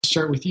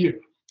start with you,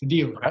 the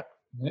dealer. Okay.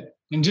 Right?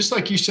 And just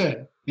like you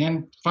said,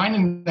 man,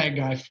 finding that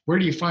guy, where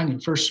do you find him,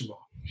 first of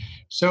all?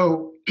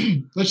 So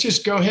let's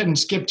just go ahead and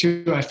skip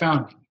to I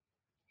found him.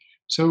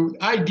 So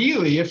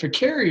ideally, if a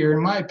carrier,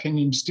 in my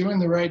opinion, is doing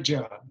the right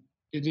job,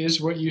 it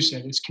is what you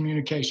said, it's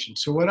communication.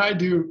 So what I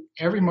do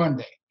every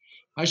Monday,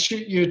 I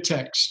shoot you a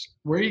text.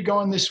 Where are you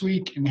going this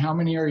week and how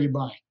many are you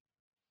buying?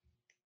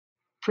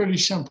 Pretty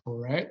simple,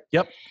 right?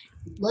 Yep.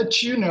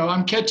 Let you know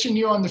I'm catching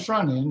you on the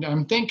front end.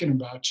 I'm thinking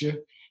about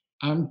you.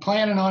 I'm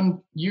planning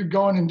on you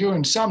going and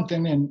doing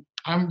something,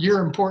 and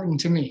you're important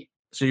to me.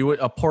 So you would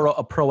a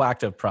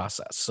proactive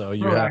process. So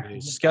you have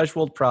a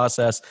scheduled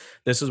process.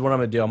 This is what I'm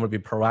going to do. I'm going to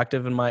be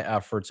proactive in my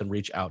efforts and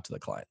reach out to the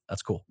client.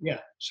 That's cool. Yeah.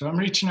 So I'm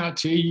reaching out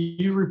to you.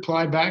 You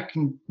reply back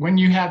and when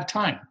you have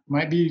time.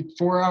 Might be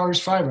 4 hours,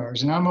 5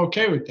 hours, and I'm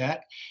okay with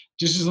that.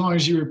 Just as long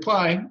as you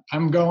reply,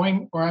 I'm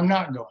going or I'm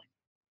not going.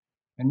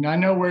 And I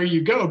know where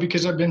you go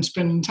because I've been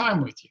spending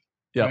time with you.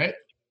 Yep. Right?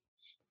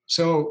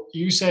 So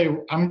you say,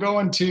 I'm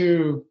going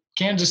to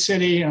Kansas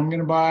City and I'm going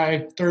to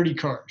buy 30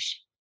 cars.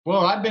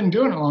 Well, I've been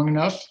doing it long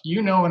enough.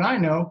 You know, and I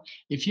know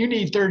if you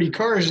need 30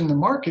 cars and the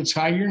market's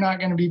high, you're not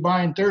going to be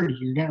buying 30.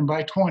 You're going to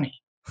buy 20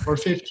 or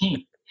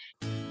 15.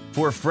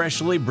 For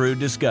freshly brewed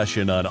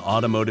discussion on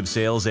automotive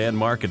sales and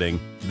marketing,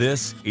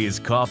 this is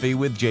Coffee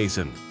with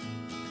Jason.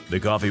 The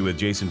Coffee with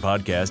Jason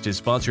podcast is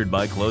sponsored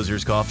by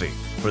Closer's Coffee.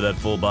 For that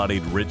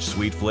full-bodied, rich,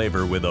 sweet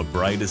flavor with a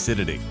bright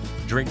acidity,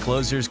 drink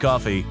Closer's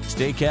Coffee,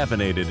 stay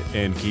caffeinated,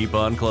 and keep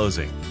on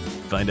closing.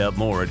 Find out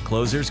more at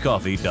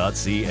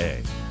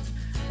closerscoffee.ca.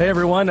 Hey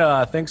everyone,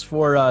 thanks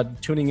for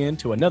tuning in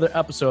to another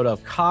episode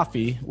of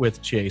Coffee with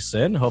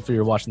Jason. Hopefully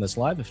you're watching this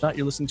live. If not,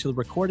 you're listening to the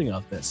recording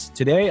of this.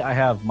 Today I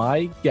have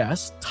my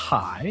guest,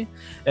 Ty,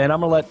 and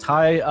I'm going to let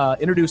Ty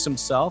introduce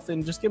himself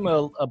and just give him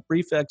a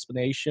brief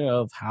explanation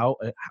of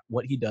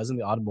what he does in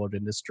the automotive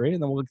industry,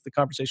 and then we'll get the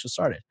conversation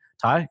started.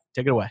 Ty,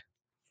 take it away.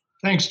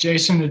 Thanks,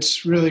 Jason.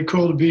 It's really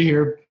cool to be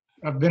here.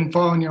 I've been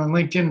following you on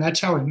LinkedIn.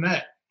 That's how we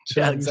met. So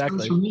yeah,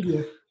 exactly. Social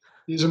media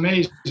is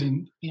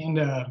amazing, and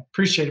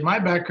appreciate it. My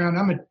background,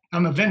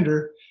 I'm a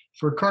vendor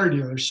for car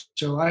dealers,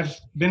 so I've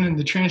been in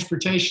the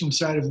transportation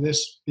side of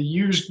this,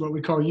 what we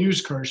call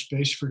used car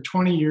space, for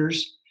 20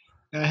 years.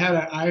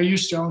 I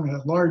used to own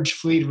a large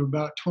fleet of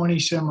about 20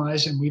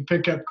 semis, and we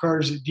pick up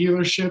cars at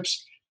dealerships,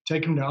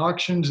 take them to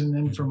auctions, and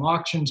then from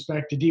auctions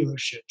back to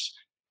dealerships.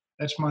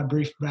 That's my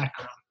brief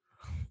background.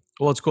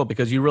 Well, it's cool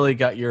because you really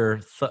got your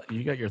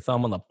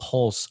thumb on the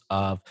pulse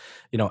of,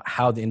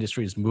 how the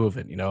industry is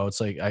moving.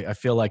 It's like, I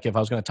feel like if I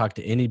was going to talk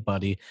to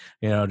anybody,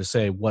 to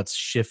say what's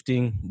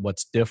shifting,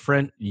 what's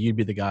different, you'd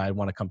be the guy I'd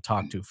want to come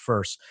talk to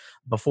first.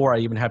 Before I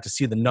even have to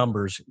see the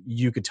numbers,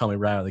 you could tell me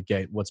right out of the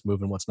gate what's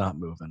moving, what's not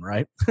moving,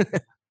 right?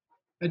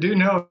 I do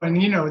know. And,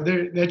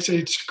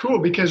 it's cool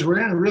because we're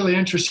in a really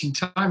interesting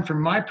time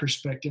from my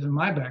perspective and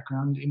my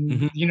background.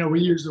 And, we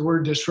use the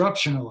word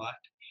disruption a lot.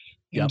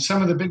 And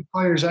some of the big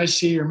players I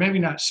see, or maybe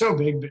not so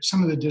big, but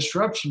some of the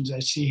disruptions I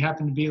see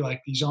happen to be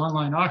like these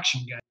online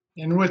auction guys.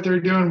 And what they're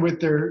doing with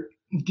their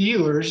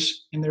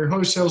dealers and their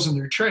wholesales and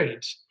their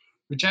trades,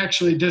 which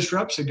actually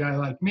disrupts a guy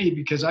like me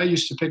because I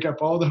used to pick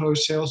up all the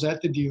wholesales at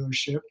the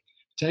dealership,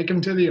 take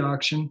them to the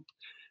auction,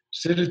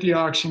 sit at the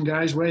auction,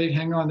 guys, wait,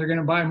 hang on, they're going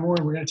to buy more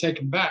and we're going to take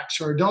them back.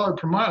 So our dollar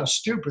per mile is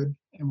stupid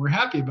and we're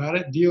happy about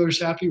it.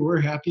 Dealers happy, we're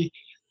happy.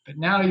 But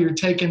now you're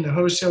taking the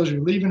wholesales, you're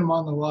leaving them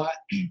on the lot.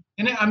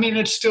 And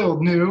it's still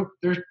new.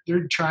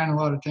 They're trying a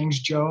lot of things,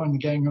 Joe and the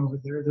gang over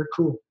there. They're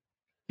cool.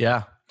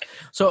 Yeah.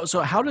 So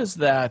how does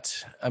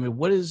that,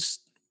 what does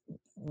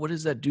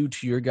that do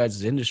to your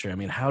guys' industry?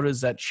 How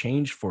does that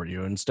change for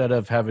you? Instead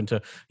of having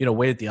to,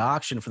 wait at the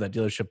auction for that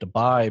dealership to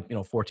buy,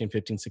 14,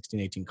 15, 16,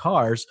 18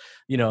 cars,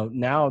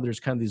 now there's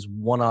kind of these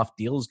one-off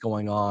deals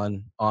going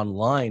on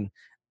online.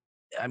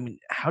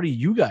 How do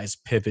you guys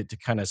pivot to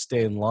kind of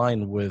stay in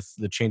line with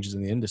the changes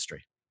in the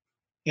industry?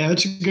 Yeah,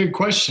 that's a good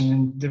question.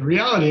 And the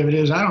reality of it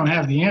is I don't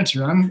have the answer.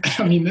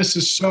 This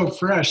is so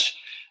fresh.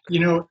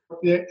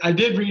 I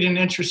did read an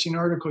interesting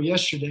article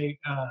yesterday,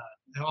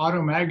 the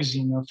Auto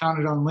Magazine,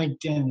 found it on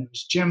LinkedIn. It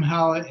was Jim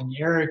Hallett and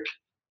Eric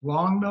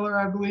Longmiller,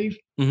 I believe.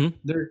 Mm-hmm.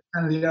 They're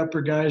kind of the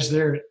upper guys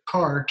there at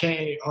KAR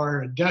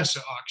ADESA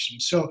auction.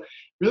 So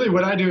really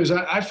what I do is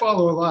I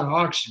follow a lot of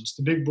auctions,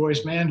 the big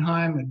boys,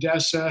 Mannheim,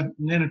 ADESA,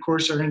 and then, of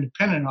course, our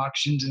independent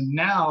auctions. And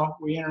now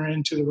we enter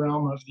into the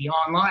realm of the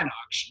online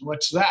auction.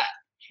 What's that?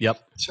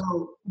 Yep.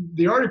 So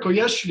the article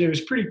yesterday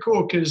was pretty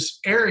cool because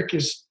Eric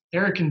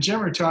and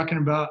Jim are talking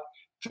about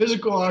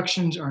physical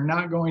auctions are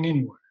not going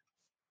anywhere.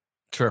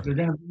 Sure. They're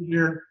going to be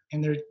here,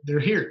 and they're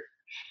here.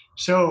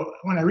 So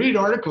when I read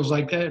articles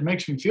like that, it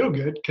makes me feel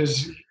good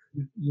because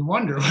you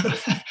wonder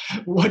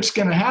what's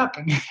going to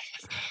happen.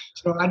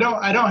 So I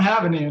don't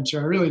have an answer.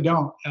 I really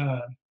don't.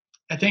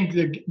 I think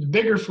the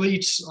bigger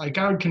fleets, like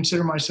I would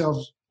consider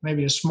myself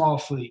maybe a small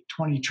fleet,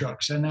 20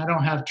 trucks, and I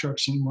don't have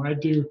trucks anymore. I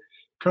do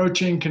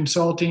coaching,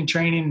 consulting,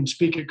 training, and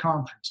speak at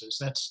conferences.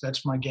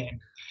 That's my game.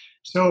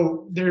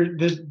 So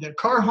the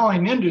car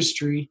hauling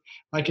industry,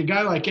 like a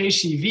guy like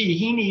ACV,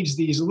 he needs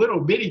these little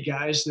bitty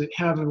guys that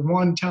have a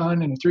 1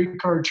 ton and a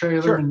 3-car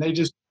trailer, sure. And they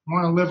just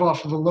want to live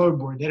off of a load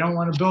board. They don't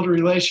want to build a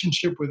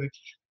relationship with it.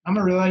 I'm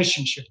a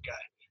relationship guy.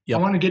 Yep.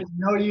 I want to get to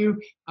know you.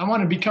 I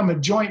want to become a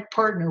joint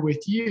partner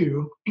with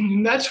you.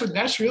 And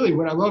that's really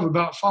what I love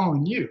about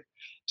following you.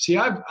 See,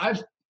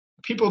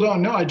 people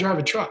don't know I drive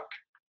a truck.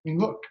 I mean,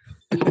 look.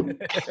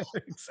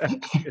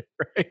 Exactly,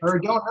 right. Or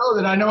don't know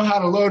that I know how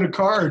to load a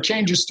car or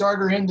change a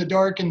starter in the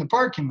dark in the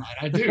parking lot.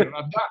 I do.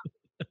 I've done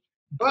it.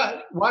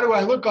 But why do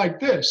I look like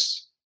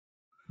this?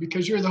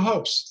 Because you're the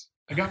host.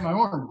 I got my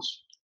orange.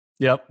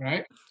 Yep.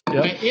 Right?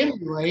 Yep. I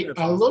emulate.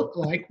 I look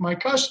like my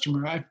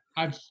customer.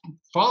 I've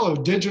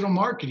followed digital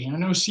marketing. I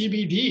know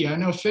CBD. I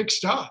know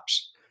fixed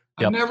ops.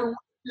 Yep. I've never worked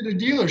at a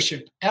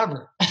dealership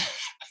ever.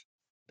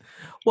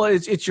 Well,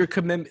 it's your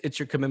commitment. It's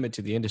your commitment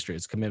to the industry.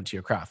 It's commitment to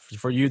your craft.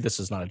 For you, this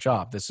is not a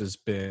job. This has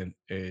been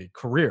a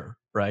career,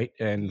 right?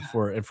 And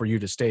for you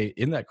to stay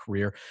in that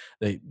career,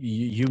 that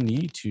you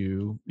need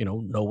to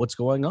know what's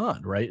going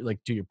on, right?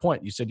 Like, to your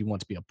point, you said you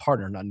want to be a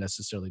partner, not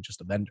necessarily just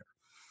a vendor.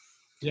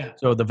 Yeah.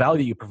 So the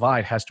value you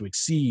provide has to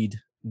exceed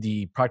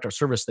the product or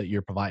service that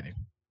you're providing.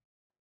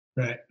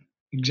 Right.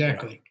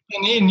 Exactly.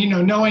 Yeah.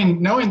 And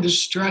knowing the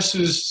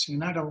stresses,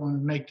 and I don't want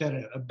to make that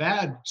a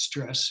bad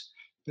stress.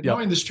 But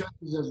knowing the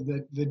stresses of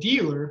the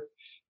dealer,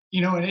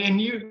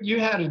 and you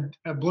had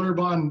a blurb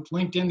on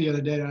LinkedIn the other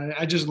day.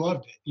 I just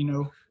loved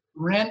it.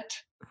 Rent.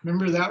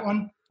 Remember that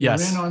one?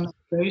 Yes. Rent on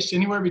space,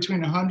 anywhere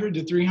between $100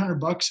 to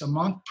 $300 a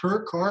month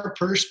per car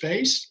per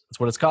space. That's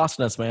what it's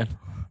costing us, man.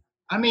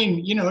 I mean,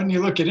 and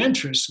you look at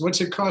interest.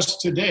 What's it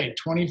cost today?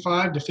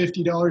 $25 to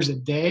 $50 a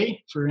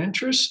day for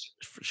interest.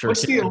 Sure.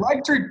 What's the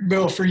electric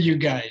bill for you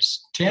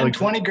guys? 10,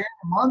 20 grand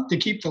a month to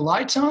keep the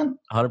lights on?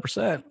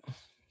 100%.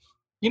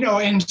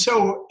 And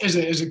so as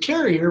a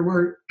carrier,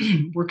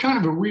 we're kind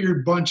of a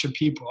weird bunch of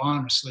people,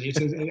 honestly.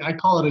 I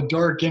call it a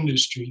dark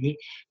industry.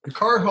 The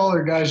car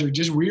hauler guys are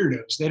just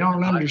weirdos. They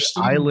don't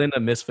understand. Island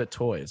of misfit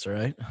toys,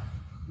 right?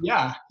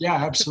 Yeah,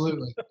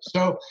 absolutely.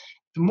 So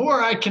the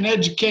more I can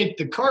educate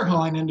the car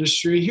hauling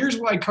industry, here's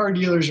why car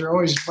dealers are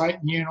always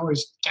fighting you and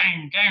always,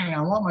 dang,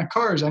 I want my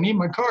cars. I need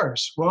my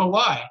cars. Well,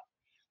 why?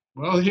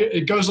 Well,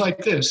 it goes like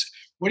this.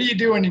 What do you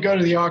do when you go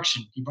to the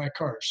auction? You buy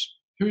cars.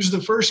 Who's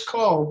the first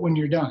call when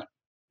you're done?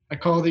 I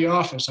call the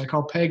office. I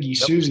call Peggy,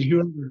 Susie,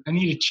 whoever. I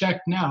need a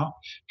check now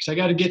because I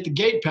got to get the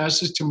gate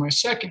passes to my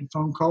second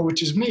phone call,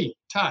 which is me,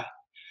 Ty.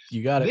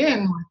 You got it.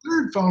 Then my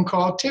third phone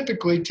call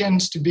typically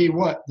tends to be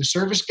what? The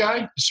service guy,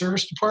 the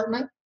service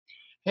department.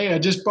 Hey, I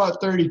just bought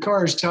 30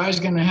 cars. Ty's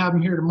going to have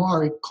them here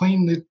tomorrow.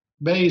 Clean the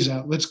bays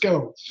out. Let's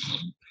go.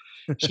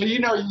 So,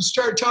 you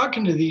start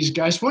talking to these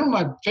guys. One of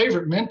my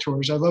favorite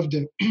mentors, I love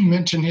to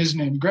mention his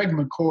name, Greg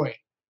McCoy.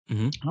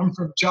 Mm-hmm. I'm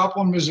from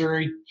Joplin,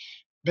 Missouri.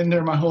 Been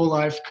there my whole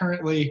life.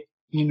 Currently,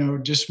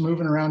 just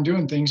moving around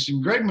doing things.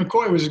 And Greg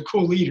McCoy was a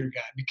cool leader guy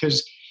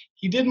because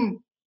he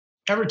didn't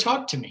ever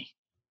talk to me.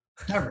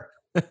 Never.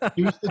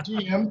 He was the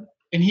GM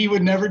and he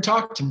would never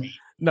talk to me.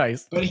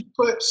 Nice. But he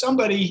put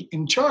somebody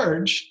in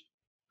charge,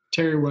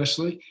 Terry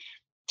Wesley.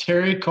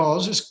 Terry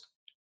calls this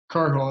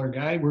car hauler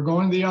guy. We're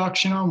going to the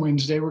auction on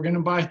Wednesday. We're going to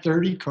buy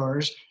 30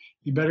 cars.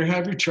 You better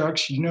have your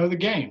trucks. You know the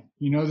game.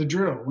 You know the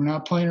drill. We're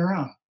not playing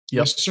around.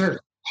 Yep. Yes, sir.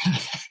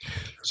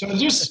 So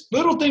just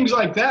little things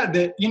like that,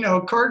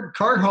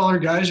 car hauler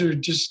guys are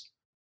just,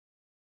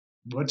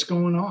 what's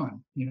going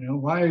on?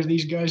 Why are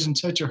these guys in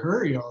such a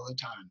hurry all the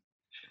time?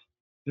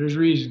 There's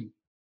reason.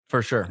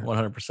 For sure.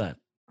 100%.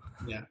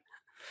 Yeah.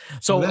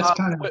 So that's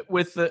kind of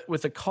with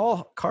the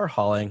car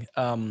hauling,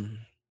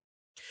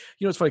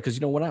 it's funny because,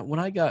 when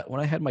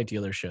I had my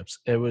dealerships,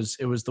 it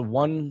was the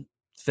one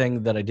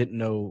thing that I didn't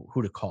know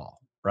who to call.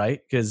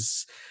 Right.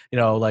 Because,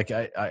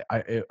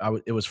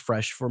 it was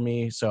fresh for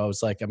me. So I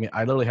was like, I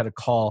literally had to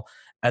call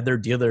other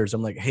dealers.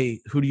 I'm like, hey,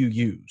 who do you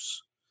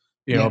use?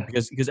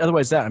 Because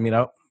otherwise I went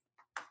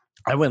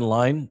in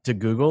line to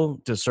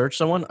Google to search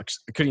someone.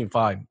 I couldn't even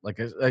find, I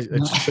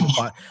just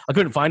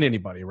couldn't find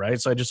anybody. Right.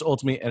 So I just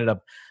ultimately ended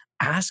up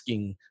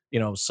asking,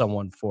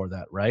 someone for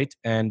that. Right.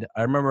 And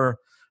I remember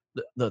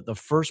the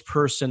first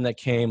person that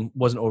came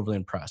wasn't overly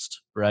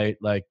impressed, right?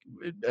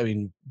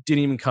 Didn't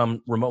even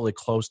come remotely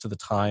close to the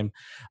time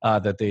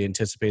that they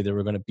anticipated they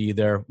were going to be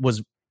there.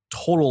 Was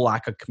total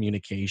lack of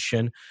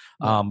communication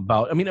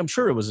about. I'm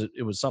sure it was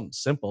something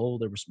simple.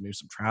 There was maybe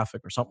some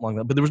traffic or something like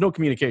that, but there was no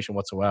communication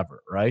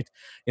whatsoever, right?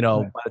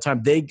 By the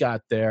time they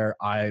got there,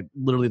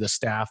 the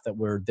staff that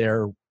were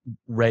there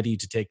ready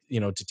to take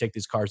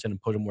these cars in and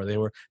put them where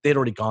they'd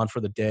already gone for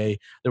the day.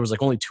 There was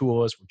only two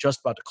of us. We're just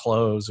about to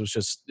close. It was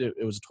just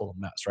it was a total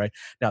mess, right?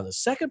 Now the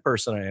second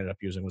person I ended up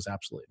using was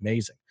absolutely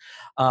amazing,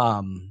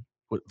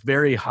 with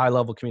very high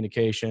level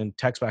communication,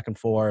 text back and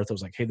forth. I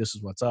was like, hey, this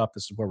is what's up,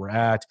 this is where we're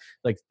at.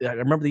 I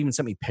remember they even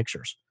sent me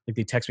pictures.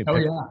 They text me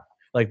pictures.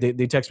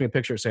 They text me a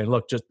picture saying,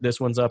 look, just this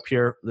one's up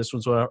here, this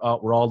one's we're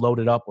all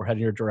loaded up, we're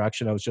heading your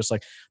direction. I was just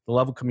like, the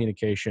level of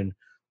communication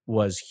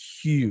was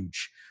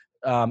huge.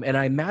 And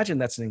I imagine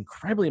that's an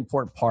incredibly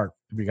important part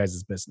of your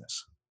guys'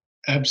 business.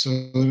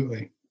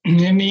 Absolutely. And,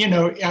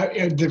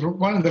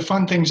 one of the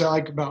fun things I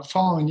like about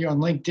following you on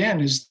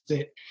LinkedIn is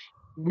that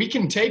we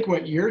can take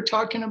what you're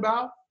talking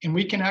about and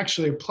we can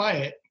actually apply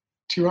it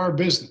to our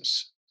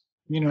business.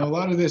 You know, a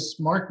lot of this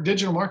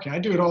digital marketing, I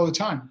do it all the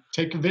time.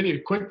 Take a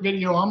quick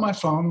video on my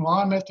phone while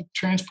I'm at the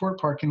transport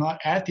parking lot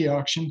at the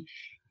auction.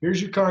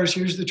 Here's your cars.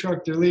 Here's the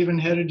truck. They're leaving,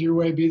 headed your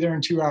way. Be there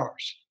in 2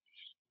 hours.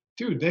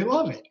 Dude, they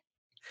love it.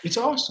 It's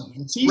awesome.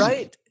 It's easy.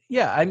 Right.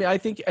 Yeah. I mean, I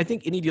think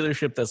any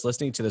dealership that's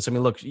listening to this, I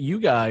mean, look, you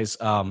guys,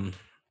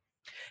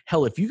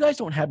 hell, if you guys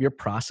don't have your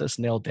process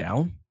nailed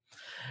down,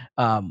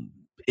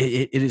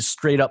 it is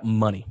straight up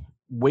money.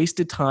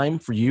 Wasted time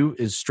for you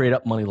is straight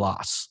up money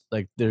loss.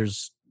 Like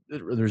there's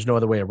no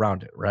other way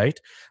around it, right?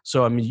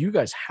 So, I mean, you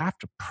guys have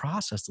to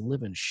process the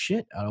living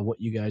shit out of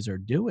what you guys are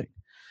doing.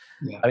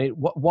 Yeah. I mean,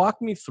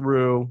 walk me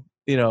through,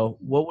 you know,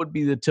 what would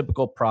be the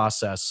typical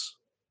process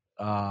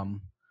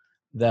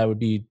that would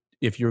be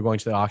if you were going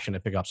to the auction to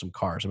pick up some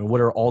cars? I mean, what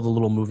are all the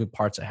little moving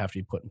parts that have to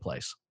be put in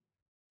place?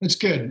 That's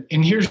good.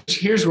 And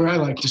here's where I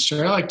like to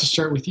start. I like to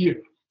start with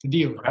you, the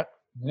dealer.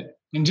 Okay.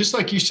 And just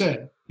like you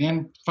said,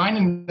 man,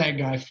 finding that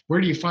guy, where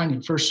do you find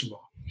him, first of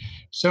all?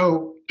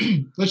 So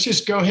let's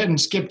just go ahead and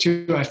skip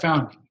to I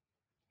found him.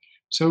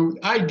 So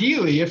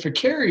ideally, if a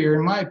carrier,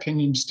 in my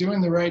opinion, is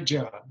doing the right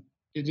job,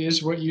 it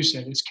is what you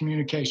said, it's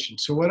communication.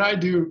 So what I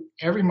do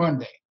every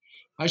Monday,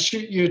 I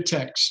shoot you a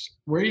text.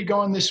 Where are you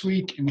going this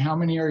week and how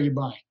many are you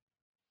buying?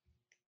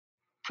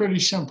 Pretty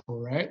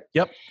simple, right?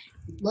 Yep.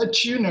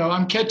 Let you know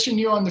I'm catching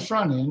you on the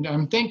front end.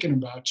 I'm thinking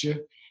about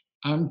you.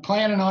 I'm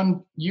planning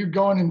on you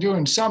going and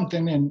doing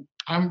something, and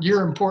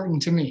you're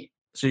important to me.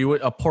 So you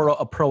would a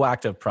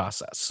proactive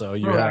process. So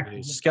you have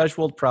a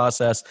scheduled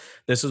process.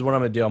 This is what I'm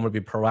going to do. I'm going to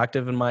be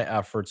proactive in my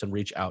efforts and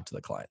reach out to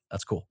the client.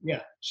 That's cool.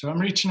 Yeah. So I'm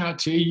reaching out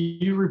to you.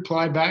 You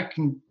reply back,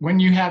 and when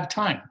you have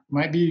time,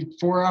 might be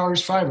 4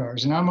 hours, 5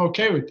 hours, and I'm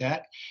okay with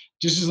that.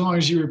 Just as long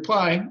as you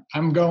reply,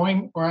 I'm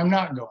going or I'm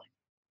not going.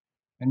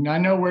 And I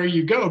know where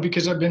you go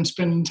because I've been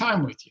spending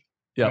time with you.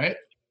 Yeah. Right.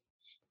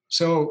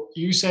 So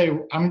you say,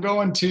 I'm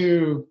going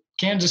to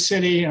Kansas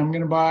City. I'm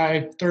going to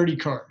buy 30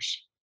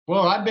 cars.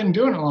 Well, I've been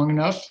doing it long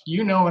enough.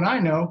 You know, and I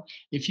know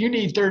if you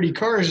need 30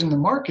 cars and the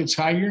market's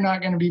high, you're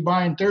not going to be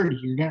buying 30.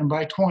 You're going to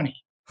buy 20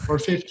 or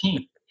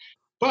 15.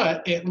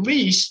 But at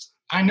least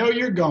I know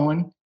you're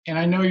going and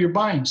I know you're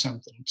buying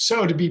something.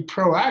 So to be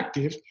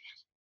proactive,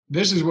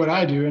 this is what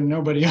I do, and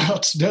nobody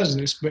else does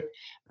this, but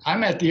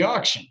I'm at the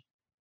auction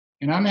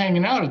and I'm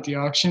hanging out at the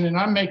auction and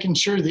I'm making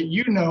sure that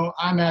you know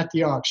I'm at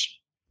the auction.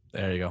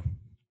 There you go.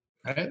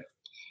 Right?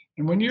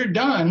 And when you're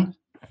done,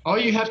 all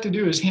you have to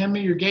do is hand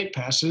me your gate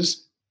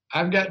passes.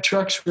 I've got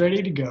trucks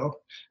ready to go.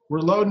 We're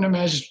loading them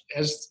as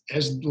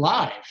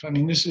live. I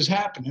mean, this is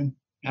happening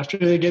after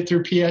they get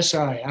through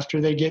PSI,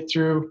 after they get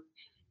through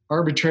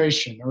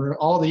arbitration or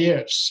all the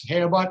ifs.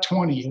 Hey, I bought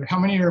 20. How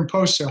many are in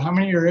post-sale? How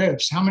many are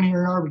ifs? How many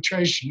are in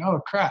arbitration?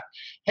 Oh, crap.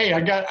 Hey,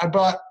 I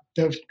bought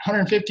the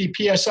 150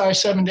 PSI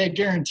 7-day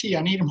guarantee.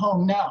 I need them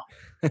home now.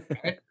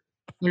 Right?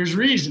 There's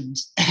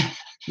reasons.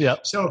 Yeah.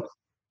 So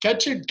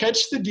catch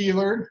the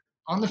dealer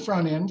on the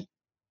front end.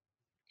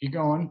 You're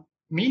going.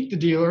 Meet the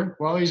dealer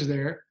while he's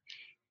there,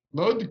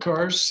 load the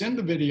cars, send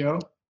the video.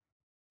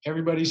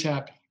 Everybody's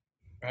happy,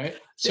 right?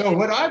 So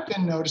what I've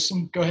been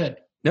noticing, go ahead.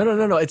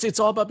 No. It's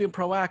all about being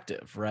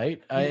proactive,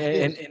 right?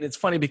 And it's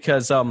funny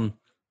because I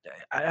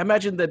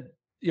imagine that,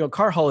 you know,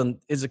 car hauling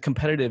is a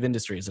competitive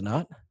industry, is it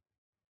not?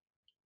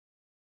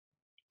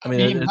 I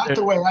mean not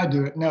the way I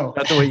do it. No,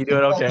 not the way you do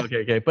it.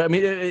 Okay. But I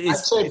mean, I'd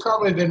say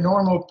probably the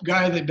normal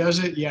guy that does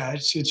it. Yeah,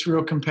 it's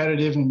real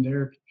competitive, and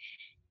they're.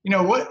 You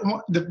know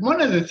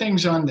one of the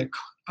things on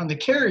the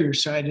carrier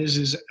side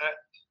is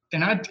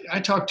and I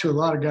talk to a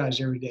lot of guys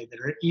every day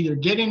that are either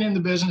getting in the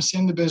business,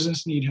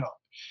 need help.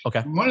 Okay.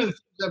 And one of the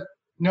things I've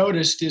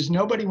noticed is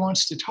nobody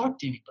wants to talk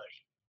to anybody.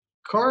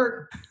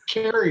 Car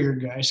carrier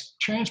guys,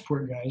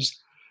 transport guys,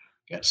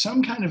 got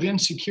some kind of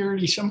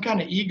insecurity, some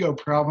kind of ego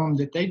problem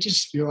that they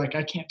just feel like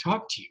I can't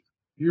talk to you.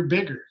 You're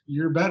bigger,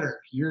 you're better,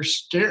 you're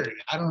scary.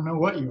 I don't know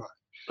what you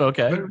are.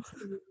 Okay. But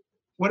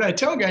what I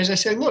tell guys, I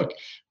say, look,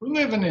 we're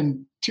living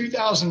in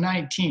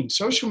 2019.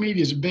 Social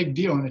media is a big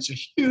deal, and it's a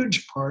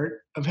huge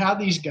part of how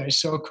these guys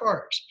sell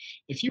cars.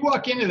 If you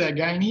walk into that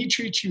guy and he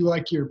treats you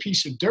like you're a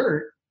piece of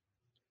dirt,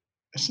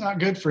 that's not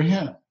good for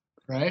him,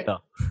 right? No.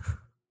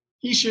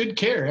 He should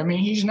care. I mean,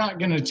 he's not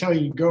going to tell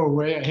you, go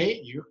away, I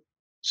hate you.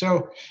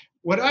 So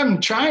what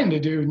I'm trying to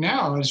do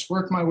now is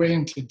work my way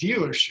into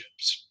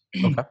dealerships.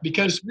 Okay.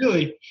 Because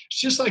really, it's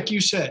just like you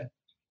said,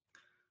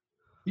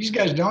 these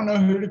guys don't know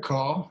who to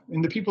call,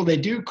 and the people they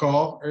do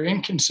call are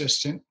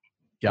inconsistent.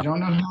 Yep. They don't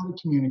know how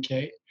to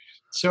communicate.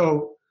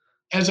 So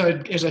as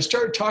I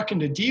start talking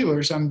to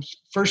dealers,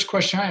 first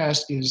question I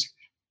ask is,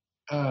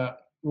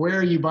 where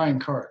are you buying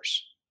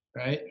cars,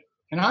 right?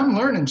 And I'm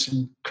learning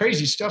some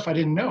crazy stuff I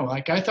didn't know.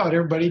 Like I thought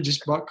everybody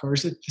just bought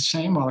cars at the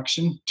same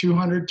auction,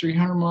 200,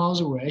 300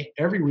 miles away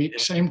every week,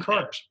 same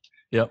cars.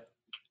 Yep.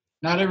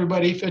 Not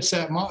everybody fits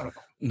that model.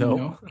 No. You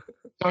know?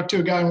 Talked to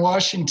a guy in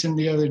Washington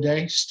the other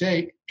day,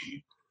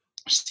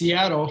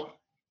 Seattle.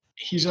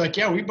 He's like,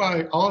 yeah, we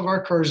buy all of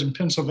our cars in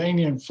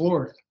Pennsylvania and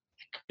Florida.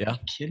 Yeah. Are you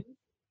kidding?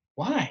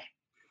 Why? I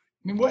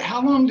mean,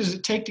 how long does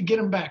it take to get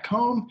them back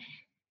home?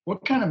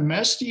 What kind of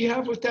mess do you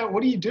have with that?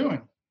 What are you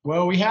doing?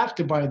 Well, we have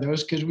to buy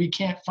those because we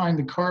can't find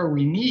the car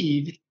we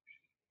need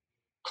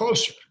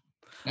closer.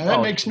 Now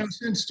that makes no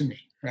sense to me,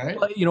 right?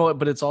 Well, you know what?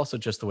 But it's also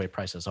just the way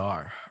prices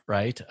are,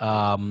 right?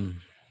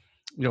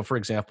 For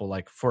example,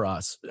 like for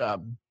us,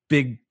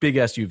 big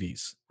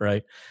SUVs,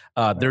 right?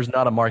 There's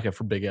not a market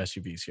for big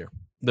SUVs here.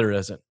 There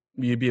isn't.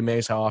 You'd be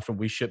amazed how often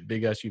we ship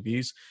big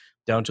SUVs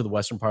down to the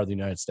western part of the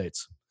United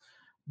States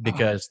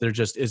because there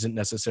just isn't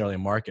necessarily a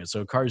market.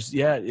 So cars,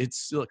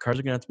 cars are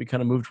going to have to be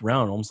kind of moved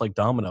around, almost like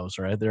dominoes,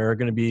 right? There are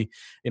going to be,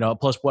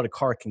 plus what a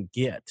car can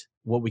get,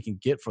 what we can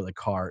get for the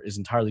car is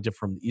entirely different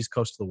from the East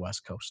Coast to the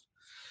West Coast.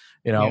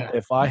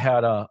 If I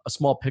had a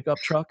small pickup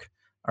truck,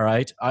 all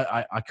right,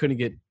 I couldn't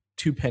get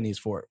 2 pennies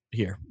for it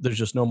here. There's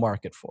just no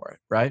market for it,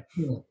 right?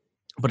 Yeah.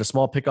 But a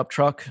small pickup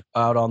truck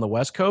out on the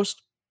West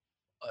Coast,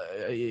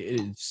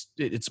 it's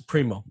a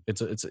primo.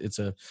 It's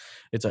a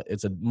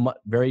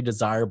very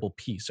desirable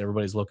piece.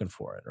 Everybody's looking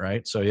for it,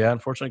 right? So yeah,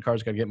 unfortunately,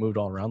 cars got to get moved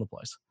all around the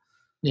place.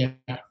 Yeah,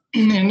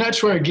 and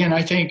that's where again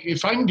I think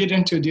if I can get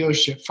into a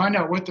dealership, find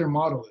out what their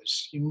model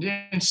is.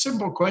 And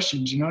simple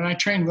questions, and I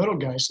train little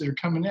guys that are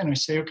coming in. I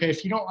say, okay,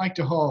 if you don't like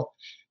to haul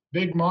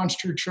big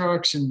monster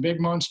trucks and big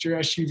monster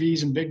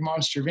SUVs and big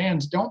monster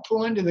vans, don't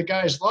pull into the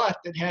guy's lot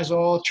that has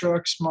all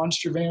trucks,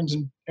 monster vans,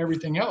 and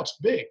everything else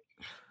big.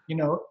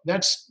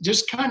 That's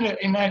just kind of,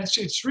 and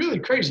it's really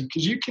crazy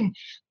because you can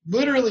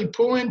literally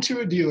pull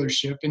into a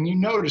dealership and you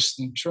notice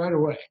things right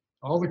away.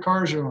 All the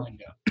cars are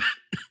lined up.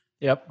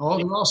 Yep.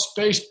 They're all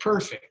spaced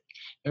perfect.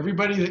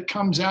 Everybody that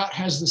comes out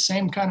has the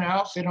same kind of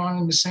outfit on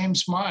and the same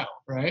smile,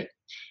 right?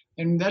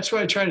 And that's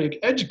what I try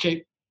to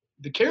educate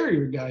the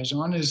carrier guys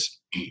on is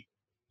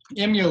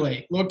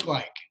emulate, look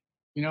like.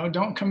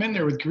 Don't come in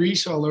there with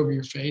grease all over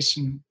your face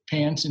and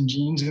pants and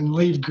jeans and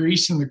leave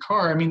grease in the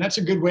car. I mean, that's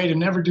a good way to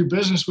never do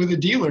business with a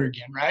dealer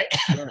again, right?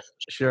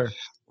 Sure.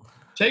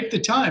 Take the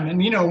time.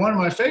 And, one of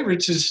my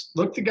favorites is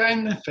look the guy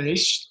in the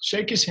face,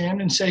 shake his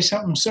hand, and say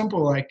something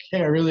simple like,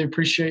 hey, I really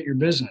appreciate your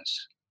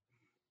business.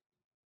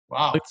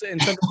 Wow.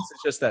 And sometimes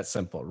it's just that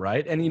simple,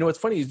 right? And what's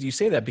funny is you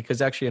say that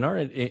because actually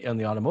on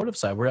the automotive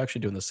side, we're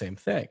actually doing the same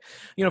thing.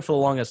 For the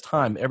longest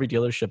time, every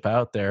dealership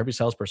out there, every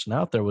salesperson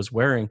out there was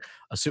wearing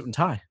a suit and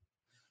tie.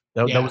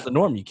 That was the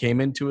norm. You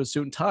came into a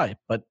suit and tie,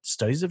 but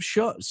studies have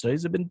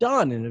been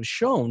done and have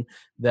shown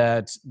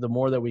that the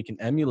more that we can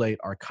emulate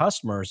our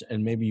customers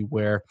and maybe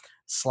wear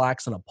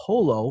slacks and a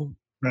polo,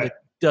 right, it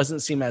doesn't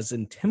seem as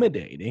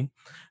intimidating.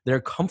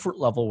 Their comfort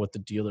level with the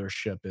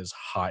dealership is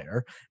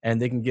higher, and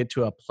they can get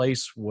to a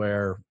place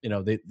where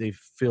they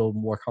feel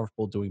more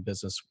comfortable doing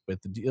business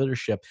with the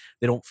dealership.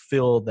 They don't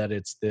feel that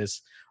it's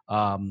this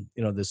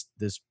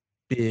this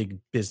big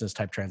business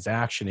type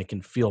transaction. It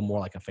can feel more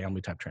like a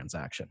family type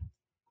transaction.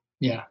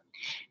 Yeah.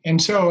 And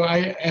so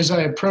as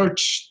I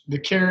approach the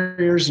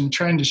carriers and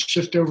trying to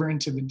shift over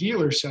into the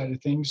dealer side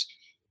of things,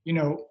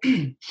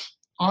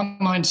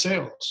 online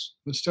sales,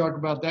 let's talk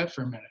about that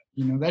for a minute.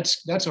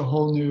 That's a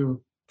whole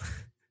new,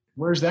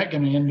 where's that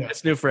going to end up?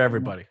 It's new for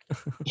everybody.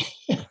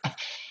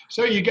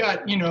 So you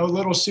got,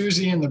 little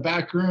Susie in the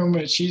back room,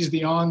 but she's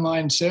the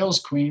online sales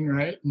queen,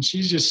 right? And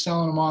she's just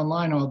selling them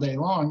online all day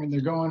long and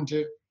they're going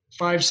to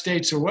 5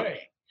 states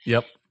away.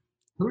 Yep.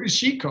 Who does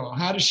she call?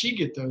 How does she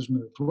get those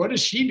moved? What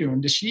is she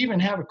doing? Does she even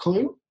have a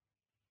clue?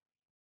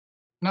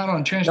 Not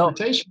on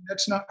transportation. No.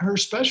 That's not her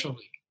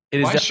specialty.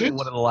 It is definitely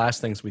one of the last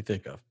things we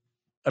think of.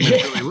 I mean,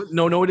 really,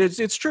 no, it is.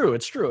 It's true.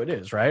 It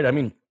is, right? I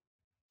mean,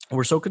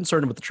 we're so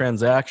concerned with the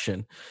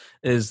transaction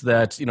is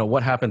that,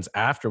 what happens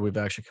after we've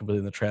actually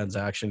completed the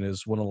transaction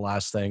is one of the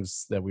last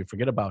things that we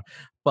forget about.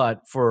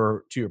 But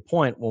to your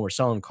point, when we're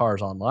selling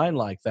cars online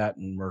like that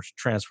and we're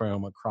transferring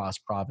them across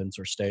province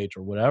or state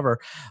or whatever,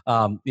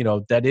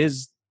 that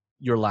is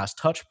your last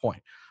touch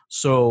point.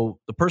 So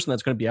the person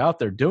that's going to be out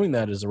there doing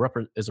that is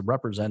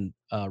representing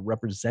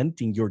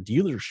your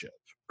dealership,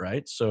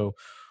 right? So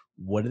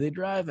what are they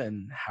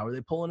driving? How are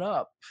they pulling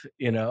up?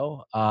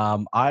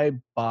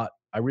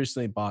 I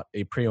recently bought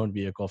a pre-owned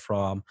vehicle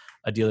from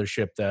a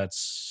dealership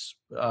that's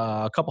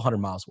a couple hundred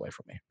miles away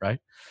from me, right?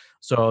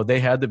 So they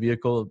had the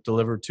vehicle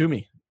delivered to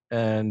me.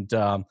 And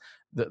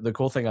the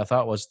cool thing I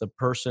thought was the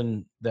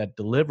person that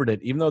delivered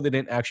it, even though they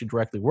didn't actually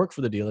directly work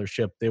for the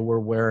dealership, they were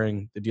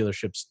wearing the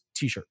dealership's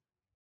T-shirt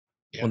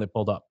when they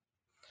pulled up.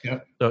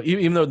 Yeah. So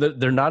even though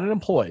they're not an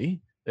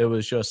employee, it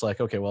was just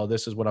like, okay, well,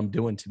 this is what I'm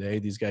doing today.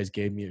 These guys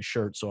gave me a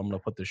shirt, so I'm going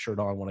to put this shirt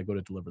on when I go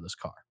to deliver this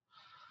car.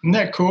 Isn't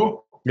that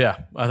cool? Yeah,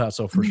 I thought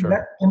so for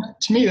sure. And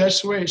to me,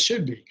 that's the way it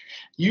should be.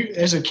 You,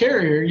 as a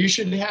carrier, you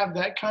should have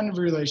that kind of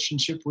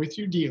relationship with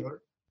your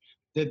dealer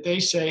that they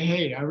say,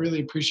 hey, I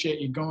really appreciate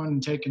you going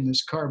and taking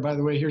this car. By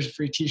the way, here's a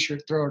free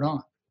T-shirt, throw it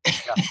on.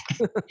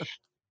 Yeah.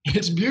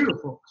 It's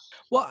beautiful.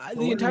 Well,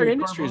 the entire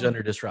industry is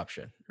under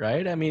disruption,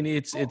 right? I mean,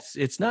 it's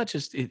not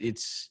just,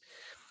 it's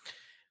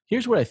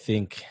here's what I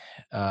think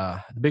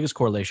the biggest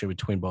correlation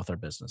between both our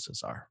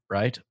businesses are,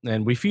 right?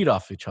 And we feed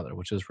off each other,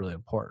 which is really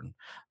important.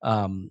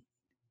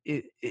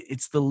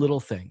 it's the little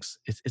things.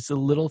 It's the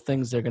little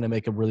things that are going to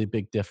make a really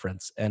big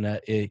difference. And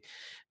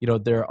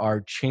there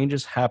are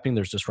changes happening.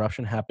 There's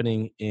disruption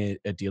happening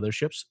at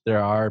dealerships. There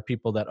are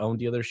people that own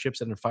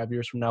dealerships, and in 5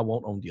 years from now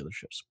won't own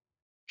dealerships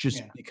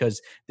just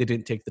because they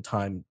didn't take the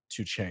time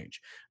to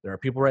change. There are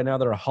people right now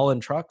that are hauling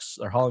trucks,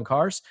 they're hauling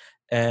cars,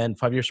 and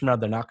 5 years from now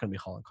they're not going to be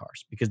hauling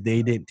cars because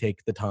they didn't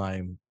take the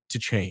time to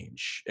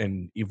change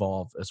and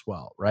evolve as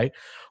well, right?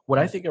 What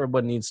I think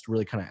everybody needs to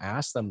really kind of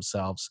ask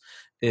themselves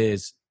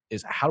is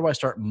how do I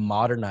start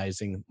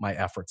modernizing my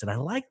efforts? And I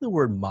like the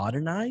word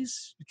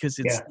modernize because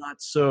it's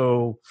not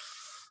so,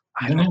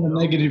 I don't have a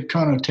negative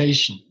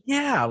connotation.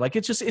 Yeah, like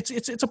it's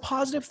a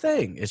positive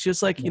thing. It's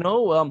just like,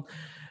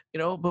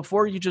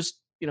 before you just,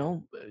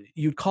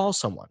 you'd call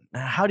someone.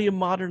 How do you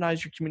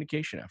modernize your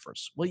communication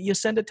efforts? Well, you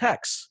send a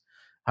text.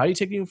 How do you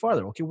take it even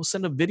farther? Okay, we'll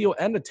send a video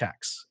and a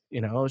text.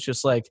 It's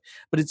just like,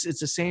 but it's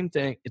the same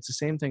thing. It's the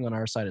same thing on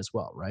our side as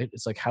well, right?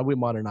 It's like how we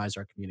modernize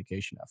our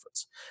communication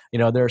efforts.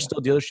 There are still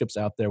dealerships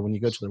out there. When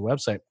you go to their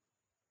website,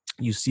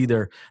 you see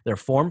their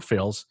form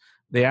fills.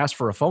 They ask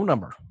for a phone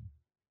number.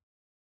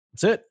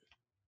 That's it.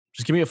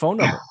 Just give me a phone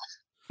number.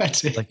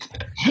 That's it.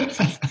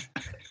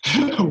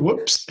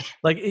 Whoops.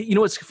 Like,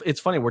 it's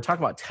funny. We're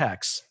talking about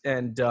text,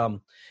 and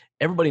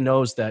everybody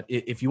knows that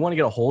if you want to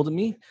get a hold of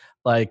me,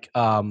 like,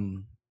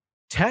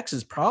 text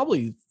is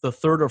probably the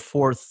third or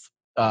fourth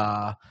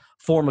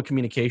form of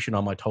communication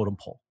on my totem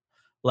pole.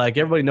 Like,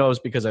 everybody knows,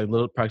 because I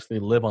practically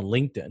live on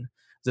LinkedIn,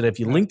 that if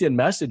you LinkedIn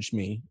message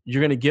me,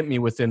 you're going to get me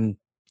within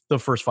the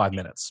first 5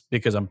 minutes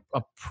because I'm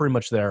pretty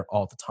much there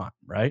all the time,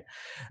 right?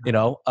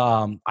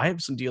 I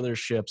have some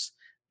dealerships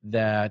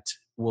that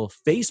will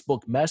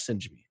Facebook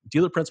message me,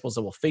 dealer principals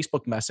that will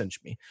Facebook message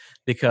me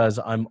because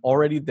I'm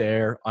already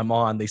there. I'm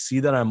on. They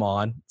see that I'm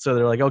on. So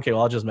they're like, okay,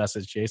 well, I'll just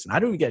message Jason. I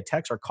don't even get a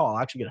text or call.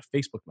 I actually get a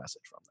Facebook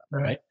message from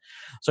them, right?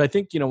 So I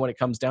think, when it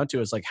comes down to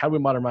it, is like, how do we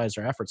modernize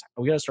our efforts?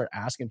 We got to start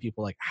asking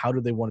people, like, how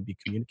do they want to be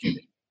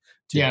communicated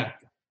to? Yeah,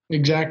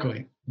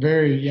 exactly.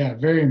 Very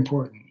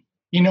important.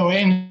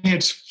 And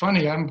it's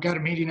funny. I've got a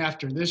meeting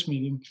after this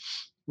meeting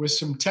with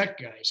some tech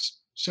guys.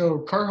 So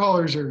car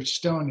haulers are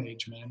Stone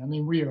Age, man. I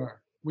mean, we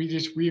are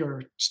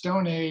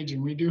Stone Age,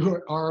 and we do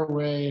it our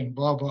way and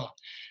blah, blah.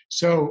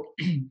 So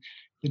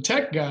the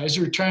tech guys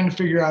are trying to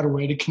figure out a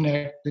way to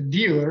connect the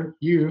dealer,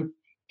 you,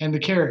 and the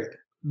carrier,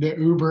 the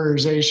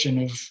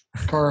Uberization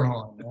of car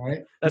hauling,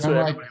 right? That's what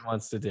everybody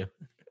wants to do.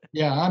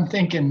 Yeah, I'm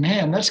thinking,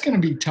 man, that's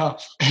going to be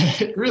tough.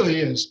 It really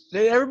is.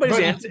 Everybody's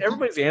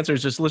answer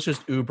is just, let's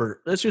just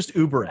Uber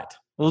it.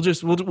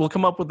 We'll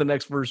come up with the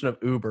next version of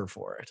Uber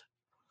for it.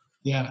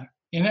 Yeah.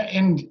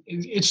 And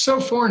it's so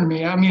foreign to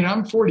me. I mean,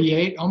 I'm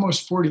 48,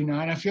 almost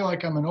 49. I feel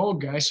like I'm an old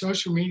guy.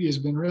 Social media has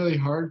been really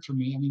hard for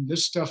me. I mean,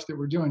 this stuff that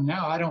we're doing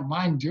now, I don't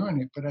mind doing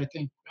it, but I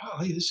think, oh,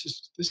 hey, this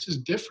is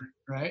different,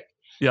 right?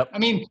 Yep. I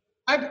mean,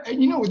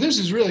 this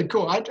is really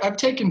cool. I've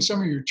taken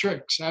some of your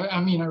tricks. I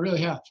mean, I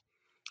really have.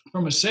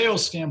 From a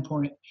sales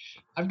standpoint,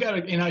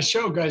 and I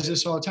show guys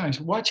this all the time.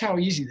 So watch how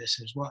easy this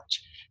is.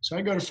 Watch. So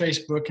I go to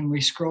Facebook and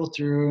we scroll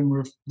through,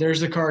 and there's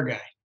the car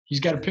guy. He's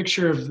got a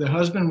picture of the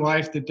husband and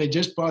wife that they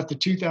just bought the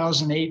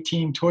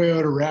 2018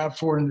 Toyota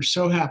RAV4, and they're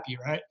so happy,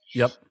 right?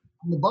 Yep.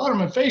 On the bottom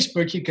of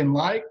Facebook, you can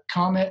like,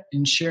 comment,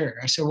 and share.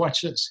 I said,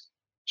 watch this.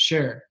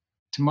 Share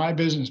to my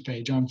business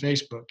page on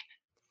Facebook.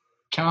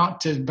 Count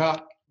to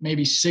about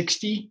maybe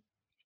 60.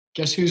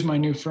 Guess who's my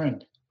new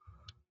friend?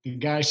 The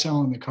guy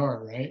selling the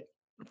car, right?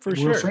 For We're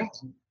sure.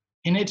 Friends.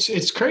 And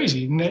it's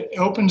crazy, and it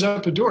opens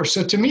up a door.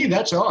 So to me,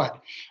 that's odd.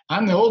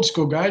 I'm the old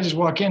school guy. I just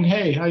walk in,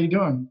 hey, how you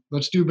doing?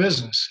 Let's do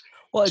business.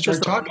 Well, it's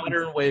just a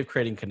modern way of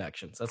creating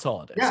connections. That's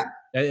all it is. Yeah.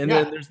 And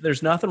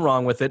there's nothing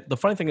wrong with it. The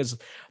funny thing is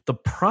the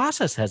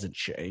process hasn't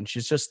changed.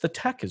 It's just the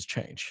tech has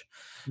changed.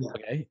 Yeah.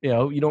 Okay.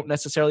 You don't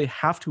necessarily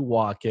have to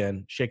walk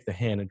in, shake the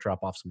hand, and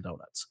drop off some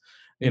donuts.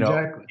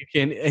 Exactly.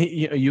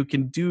 You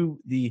can do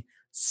the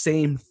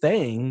same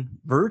thing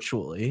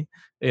virtually,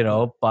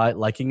 by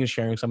liking and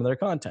sharing some of their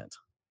content.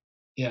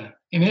 Yeah.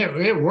 And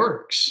it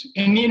works.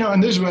 And,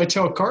 and this is what I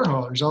tell car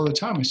haulers all the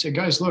time. I say,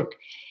 guys, look,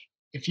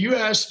 if you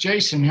ask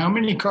Jason, how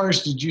many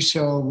cars did you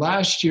sell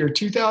last year,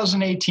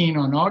 2018,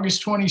 on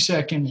August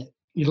 22nd at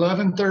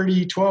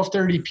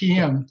 12:30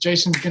 p.m.,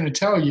 Jason's going to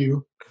tell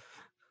you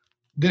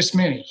this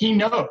many. He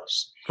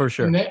knows. For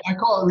sure. And I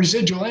call it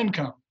residual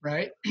income,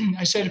 right?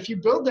 I said, if you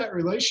build that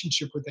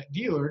relationship with that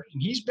dealer,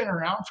 and he's been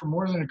around for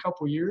more than a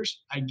couple of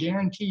years, I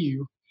guarantee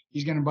you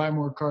he's going to buy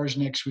more cars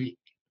next week.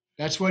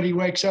 That's what he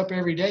wakes up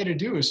every day to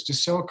do, is to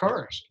sell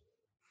cars.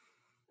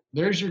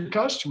 There's your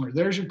customer.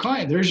 There's your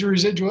client. There's your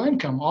residual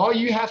income. All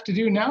you have to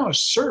do now is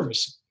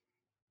service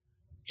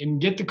and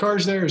get the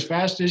cars there as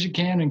fast as you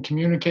can and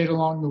communicate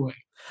along the way.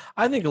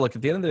 I think, look,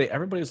 at the end of the day,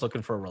 everybody's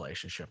looking for a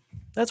relationship.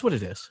 That's what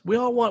it is. We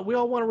all want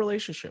a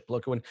relationship.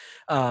 Look, when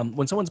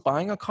someone's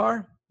buying a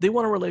car, they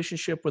want a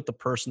relationship with the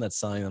person that's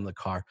selling them the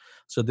car,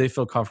 so they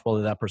feel comfortable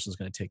that that person's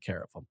going to take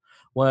care of them.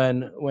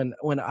 When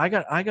I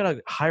got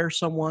to hire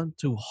someone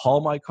to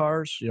haul my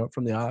cars,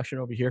 from the auction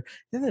over here. At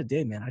the end of the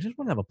day, man, I just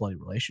want to have a bloody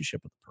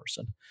relationship with the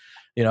person.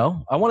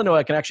 I want to know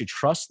I can actually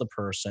trust the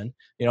person.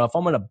 If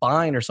I'm in a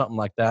bind or something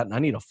like that, and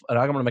I'm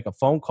going to make a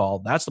phone call,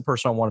 that's the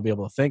person I want to be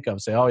able to think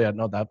of. Say, oh yeah,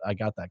 no, that I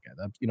got that guy.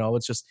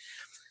 It's just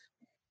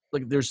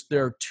like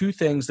there are two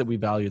things that we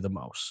value the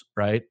most,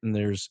 right? And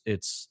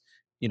it's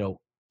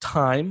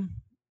time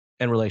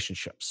and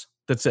relationships.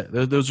 That's it.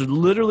 Those are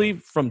literally,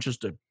 from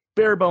just a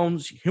bare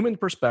bones human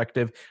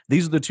perspective,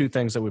 these are the two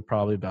things that we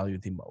probably value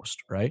the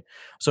most, right?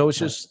 So it's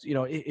just,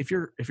 if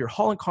you're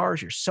hauling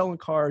cars, you're selling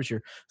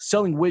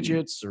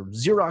widgets or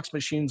Xerox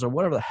machines or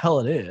whatever the hell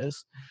it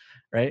is,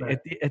 right?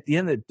 At the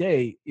end of the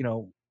day,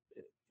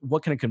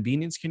 what kind of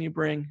convenience can you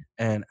bring,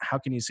 and how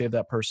can you save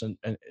that person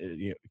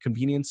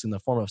convenience in the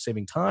form of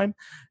saving time,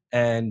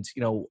 and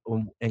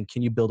and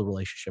can you build a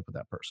relationship with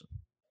that person?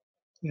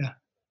 Yeah.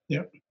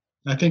 Yep.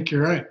 I think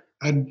you're right.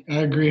 I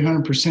agree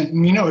 100%.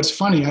 And it's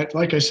funny.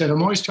 Like I said,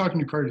 I'm always talking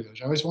to car dealers.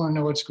 I always want to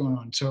know what's going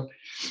on. So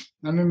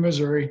I'm in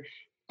Missouri.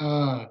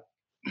 I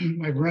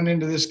run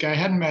into this guy. I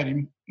hadn't met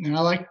him, and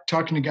I like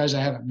talking to guys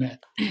I haven't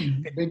met.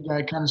 The big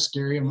guy, kind of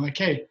scary. I'm like,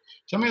 hey,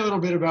 tell me a little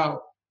bit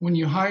about when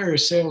you hire a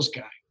sales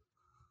guy.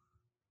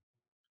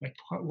 Like,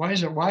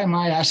 why am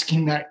I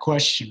asking that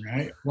question,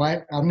 right?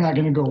 Why? I'm not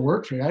going to go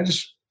work for you. I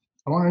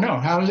want to know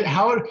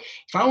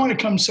if I want to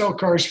come sell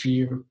cars for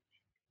you,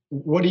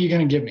 what are you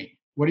going to give me?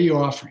 What are you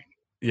offering?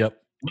 Yep.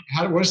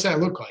 What does that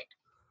look like?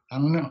 I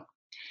don't know.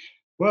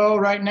 Well,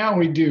 right now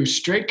we do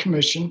straight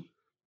commission.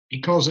 He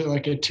calls it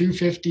like a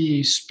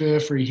 250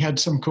 spiff, or he had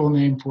some cool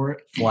name for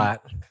it.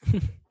 Flat.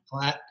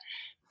 Flat.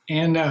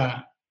 And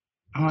I'm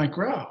like,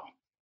 wow.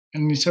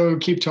 And so we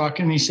keep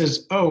talking. He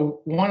says,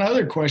 oh, one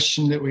other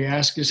question that we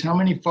ask is, how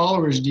many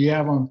followers do you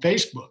have on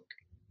Facebook?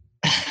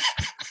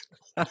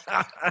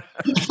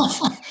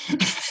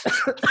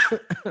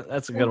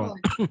 That's a good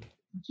one.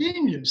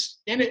 Genius.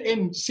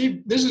 And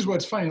see, this is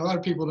what's funny. A lot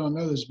of people don't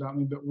know this about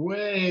me, but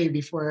way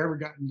before I ever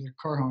got into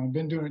car hauling, I've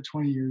been doing it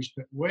 20 years,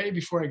 but way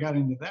before I got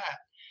into that,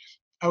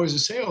 I was a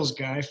sales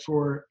guy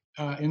for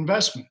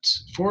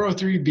investments,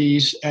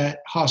 403Bs at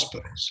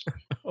hospitals.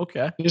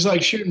 Okay. It's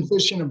like shooting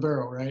fish in a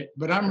barrel, right?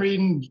 But I'm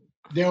reading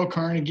Dale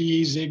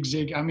Carnegie, Zig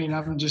Zig. I mean, I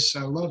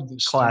love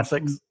this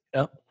classics.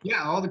 Yep.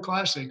 Yeah, all the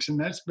classics. And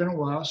that's been a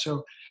while.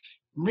 So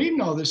I'm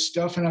reading all this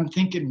stuff, and I'm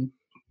thinking,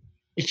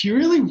 if you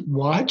really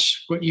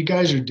watch what you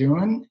guys are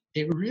doing,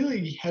 it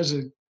really has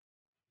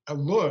a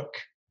look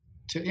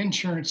to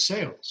insurance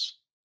sales.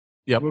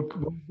 Yep.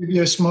 We'll give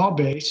you a small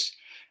base.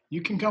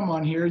 You can come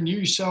on here and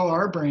you sell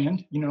our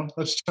brand.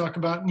 Let's talk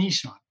about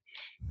Nissan.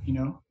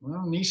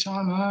 Well,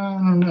 Nissan, I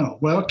don't know.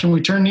 Well, can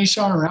we turn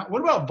Nissan around?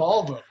 What about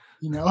Volvo?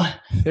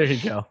 There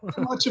you go.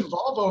 So much in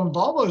Volvo, and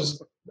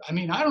Volvo's,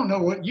 I don't know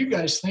what you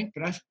guys think,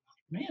 but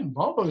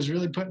Volvo is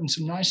really putting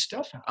some nice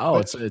stuff out. Oh,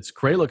 it's a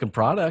great looking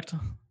product.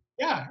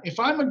 Yeah. If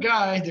I'm a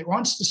guy that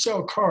wants to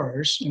sell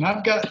cars and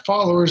I've got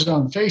followers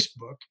on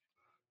Facebook,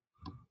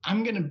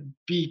 I'm going to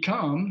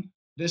become,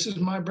 this is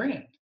my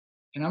brand,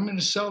 and I'm going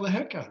to sell the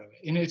heck out of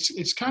it. And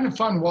it's kind of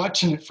fun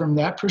watching it from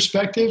that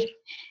perspective.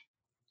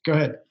 Go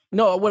ahead.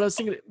 No, what I was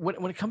thinking,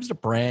 when it comes to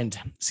brand,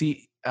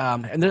 see,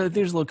 and there's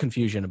a little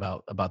confusion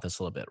about this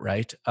a little bit,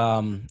 right?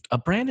 A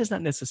brand is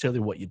not necessarily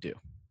what you do.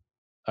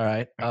 All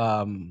right.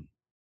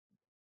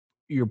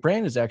 Your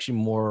brand is actually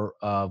more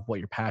of what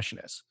your passion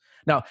is.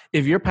 Now,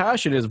 if your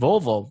passion is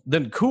Volvo,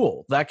 then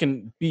cool, that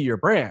can be your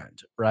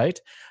brand, right?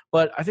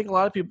 But I think a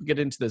lot of people get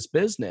into this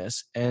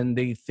business and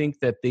they think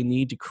that they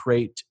need to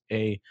create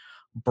a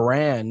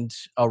brand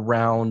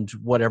around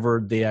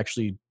whatever they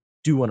actually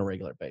do on a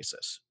regular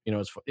basis.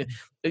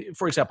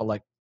 For example,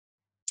 like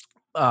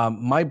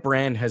my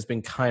brand has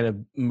been kind of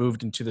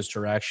moved into this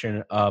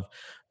direction of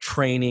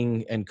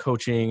training and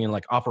coaching and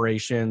like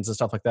operations and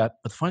stuff like that.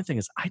 But the funny thing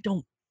is, I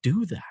don't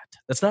do that.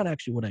 That's not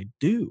actually what I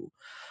do.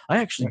 I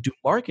actually do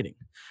marketing.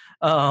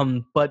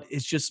 But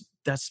it's just,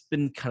 that's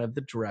been kind of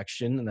the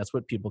direction, and that's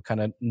what people kind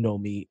of know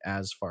me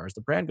as far as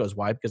the brand goes.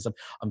 Why? Because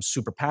I'm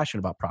super passionate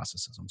about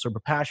processes. I'm super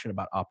passionate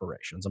about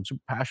operations. I'm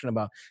super passionate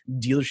about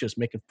dealerships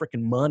making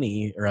freaking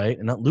money, right?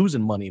 And not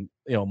losing money,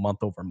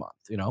 month over month,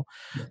 Yeah.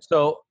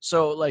 So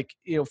like,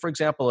 for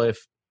example,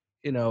 if,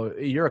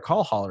 you're a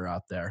call hauler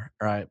out there,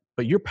 right?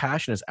 But your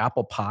passion is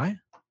apple pie,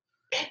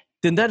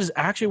 then that is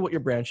actually what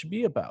your brand should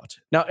be about.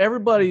 Now,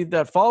 everybody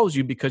that follows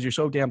you because you're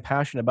so damn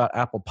passionate about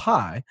apple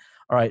pie,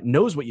 all right,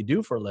 knows what you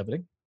do for a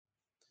living.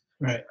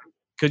 Right.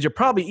 Because you're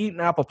probably eating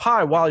apple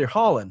pie while you're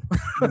hauling.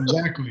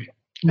 Exactly.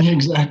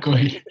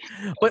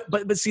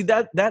 But see,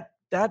 that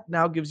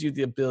now gives you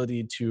the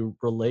ability to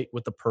relate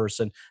with the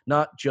person,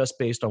 not just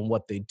based on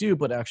what they do,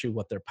 but actually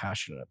what they're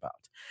passionate about.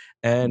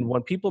 And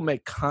when people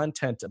make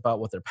content about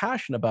what they're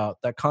passionate about,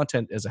 that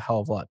content is a hell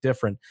of a lot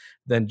different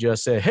than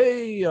just say,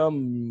 hey,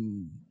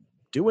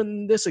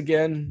 doing this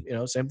again,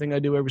 same thing I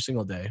do every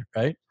single day,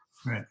 right?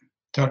 Right.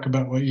 Talk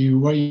about what you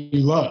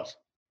love,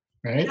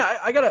 right? Yeah,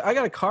 I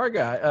got a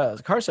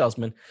car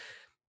salesman.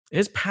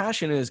 His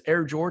passion is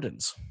Air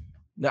Jordans.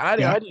 Now, I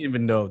didn't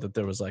even know that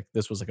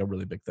this was like a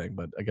really big thing,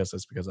 but I guess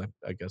that's because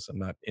I guess I'm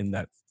not in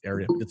that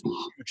area. It's a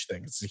huge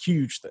thing. It's a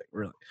huge thing,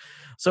 really.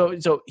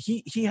 So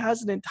he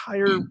has an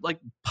entire like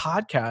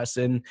podcast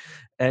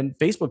and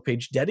Facebook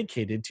page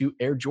dedicated to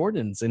Air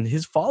Jordans, and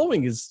his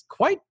following is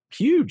quite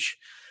huge.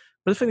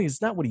 But the thing is,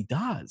 it's not what he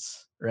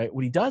does, right?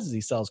 What he does is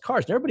he sells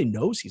cars. And everybody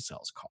knows he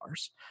sells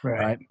cars,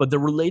 right? But they're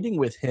relating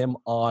with him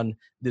on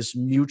this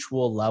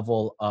mutual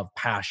level of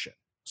passion.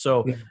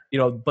 So,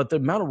 but the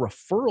amount of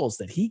referrals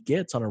that he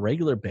gets on a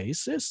regular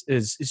basis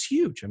is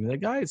huge. I mean, the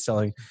guy is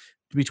selling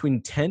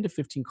between 10 to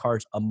 15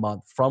 cars a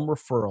month from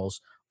referrals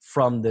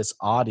from this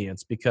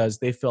audience because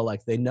they feel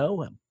like they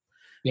know him.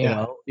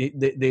 Yeah.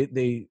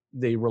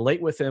 They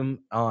relate with him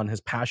on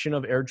his passion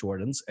of Air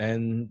Jordans,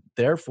 and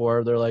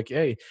therefore they're like,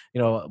 hey,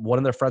 one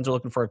of their friends are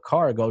looking for a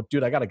car. I go,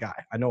 dude, I got a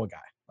guy. I know a guy.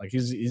 Like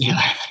he's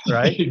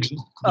right.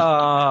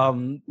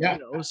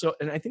 So,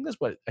 and I think that's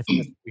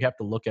we have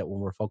to look at when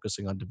we're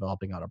focusing on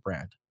developing out a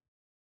brand.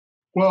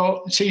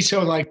 Well, see,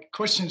 so like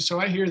questions. So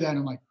I hear that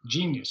I'm like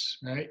genius,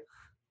 right?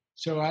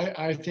 So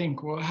I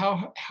think, well,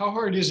 how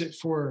hard is it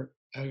for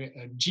a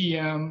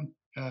GM,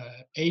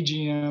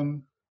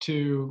 AGM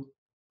to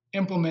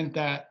implement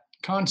that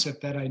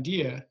concept, that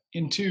idea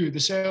into the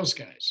sales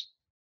guys,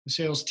 the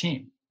sales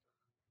team?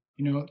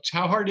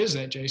 How hard is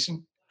that,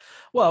 Jason?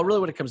 Well,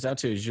 really what it comes down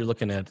to is you're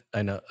looking at,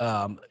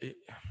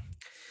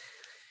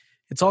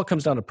 it's all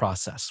comes down to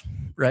process,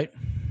 right?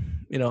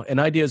 An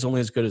idea is only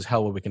as good as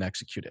how well we can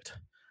execute it.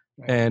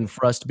 Right. And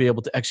for us to be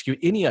able to execute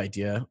any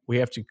idea, we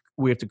have to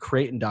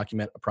create and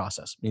document a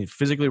process. I mean,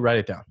 physically write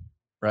it down,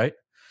 right?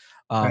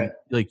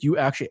 Like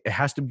it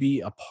has to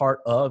be a part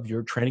of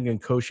your training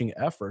and coaching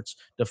efforts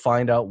to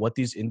find out what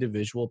these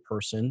individual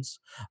persons'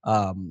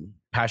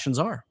 passions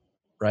are,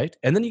 right?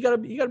 And then you gotta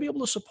be able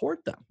to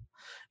support them.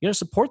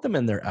 Support them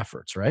in their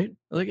efforts, right?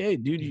 Like, hey,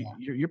 dude,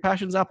 your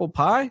passion's apple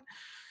pie.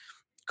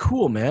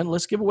 Cool, man.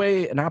 Let's give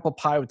away an apple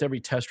pie with every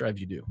test drive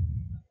you do.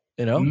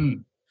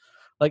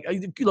 Like,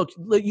 look,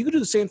 you could do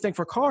the same thing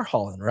for car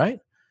hauling, right?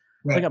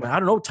 Like, I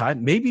don't know, Ty.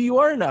 Maybe you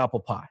are an apple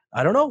pie.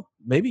 I don't know.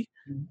 Maybe.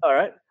 All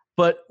right.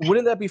 But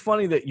wouldn't that be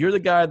funny that you're the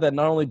guy that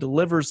not only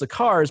delivers the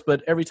cars,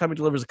 but every time he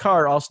delivers a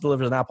car, also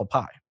delivers an apple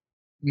pie?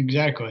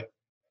 Exactly.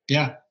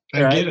 Yeah, I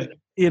get it.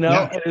 And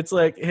it's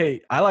like,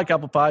 hey, I like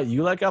apple pie.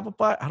 You like apple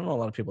pie? I don't know a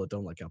lot of people that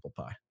don't like apple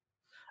pie.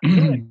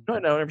 I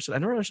never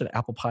understood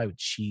apple pie with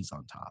cheese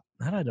on top.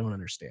 That I don't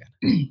understand.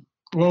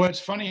 Well, it's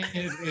funny.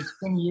 It's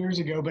been years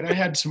ago, but I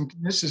had some.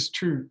 This is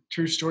true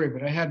story.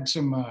 But I had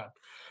some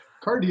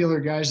car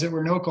dealer guys that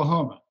were in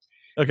Oklahoma.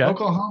 Okay.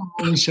 Oklahoma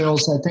only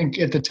sells, I think,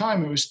 at the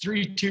time it was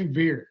 3-2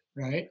 beer,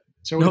 right?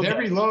 So with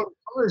every load of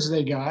cars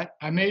they got,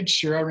 I made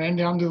sure I ran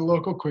down to the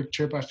local Quick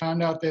Trip. I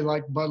found out they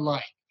like Bud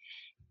Light.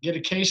 Get a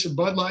case of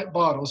Bud Light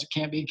bottles. It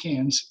can't be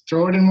cans.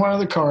 Throw it in one of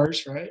the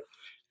cars, right?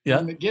 Yeah.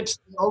 When it gets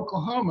to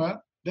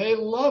Oklahoma, they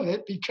love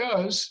it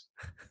because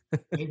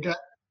they got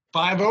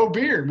 5-0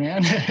 beer,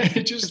 man.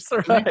 It just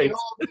drink it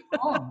all day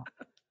long.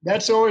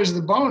 That's always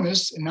the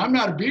bonus. And I'm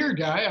not a beer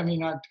guy. I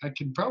mean, I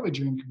could probably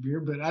drink a beer,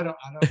 but I don't.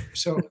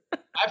 So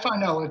I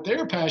find out what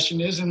their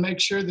passion is and make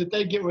sure that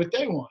they get what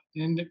they want.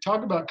 And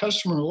talk about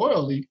customer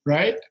loyalty,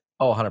 right?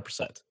 Oh,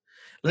 100%.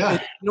 Yeah.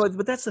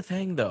 But that's the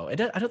thing, though. I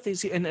don't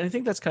think, and I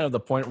think that's kind of the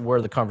point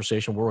where the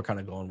conversation where we're kind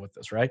of going with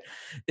this, right?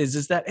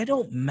 Is that it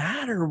don't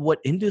matter what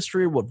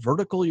industry or what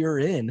vertical you're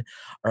in,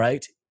 all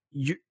right?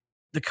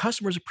 The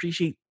customers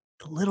appreciate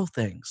the little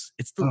things.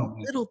 It's the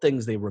little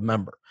things they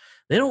remember.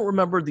 They don't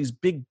remember these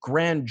big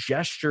grand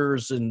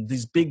gestures and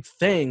these big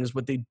things.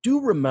 What they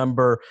do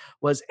remember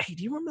was, hey,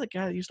 do you remember the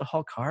guy that used to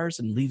haul cars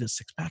and leave a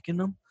 6-pack in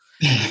them?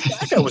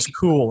 That guy was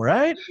cool,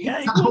 right?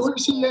 Yeah.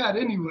 Where's he at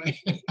anyway?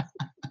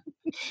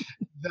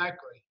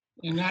 Exactly.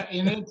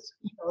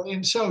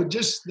 And so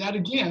just that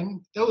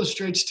again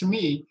illustrates to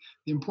me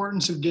the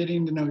importance of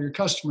getting to know your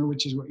customer,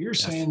 which is what you're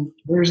saying.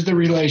 There's the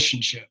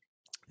relationship.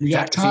 You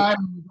got time,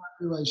 you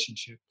got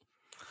relationship.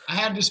 I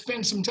had to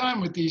spend some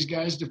time with these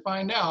guys to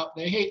find out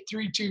they hate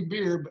 3-2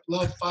 beer but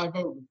love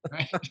 5-0,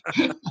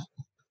 right?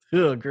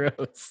 Oh,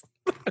 gross.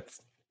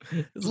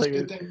 It's like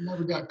good thing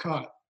never got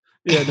caught.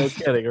 Yeah, no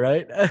kidding,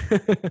 right?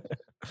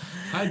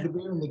 Hide the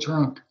beer in the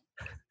trunk.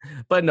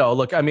 But no,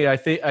 look, I mean, I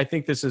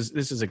think this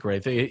is a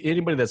great thing.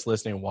 Anybody that's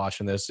listening and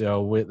watching this,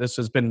 this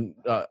has been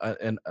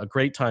a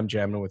great time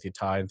jamming with you,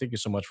 Ty. And thank you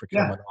so much for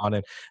coming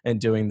on and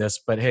doing this.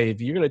 But hey,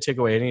 if you're going to take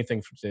away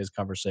anything from today's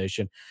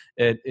conversation,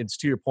 it's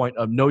to your point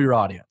of know your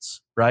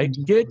audience, right?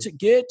 Mm-hmm.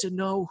 Get to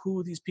know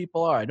who these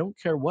people are. I don't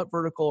care what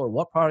vertical or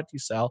what product you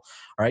sell.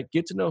 All right,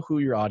 get to know who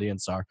your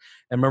audience are.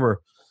 And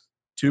remember,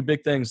 two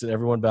big things that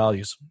everyone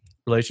values: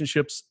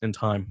 relationships and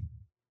time.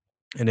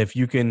 And if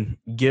you can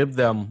give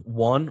them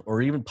one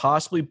or even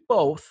possibly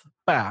both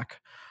back,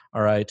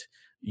 all right,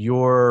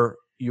 your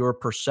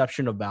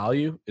perception of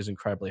value is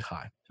incredibly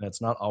high. And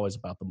it's not always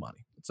about the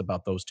money. It's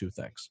about those two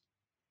things.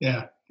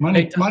 Yeah.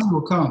 Money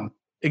will come.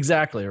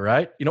 Exactly.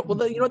 Right.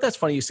 What? That's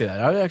funny you say that.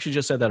 I actually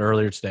just said that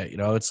earlier today.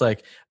 It's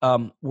like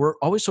we're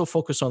always so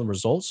focused on the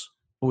results,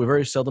 but we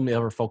very seldom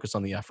ever focus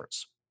on the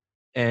efforts.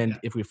 And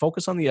if we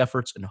focus on the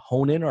efforts and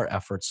hone in our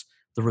efforts,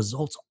 the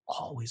results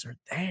always are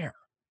there.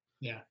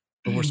 Yeah.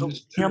 But we're so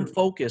damn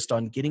focused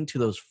on getting to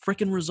those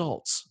freaking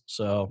results.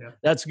 So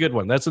that's a good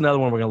one. That's another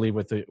one we're going to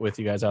leave with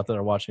you guys out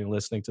there watching and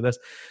listening to this,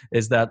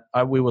 is that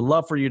we would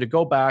love for you to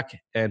go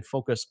back and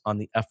focus on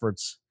the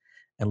efforts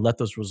and let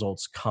those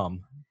results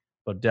come.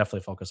 But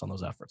definitely focus on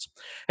those efforts.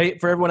 Hey,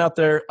 for everyone out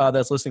there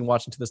that's listening,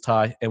 watching to this,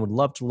 Ty, and would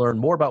love to learn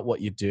more about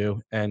what you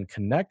do and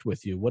connect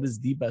with you, what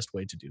is the best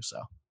way to do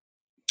so?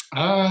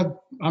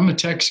 I'm a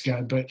text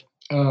guy, but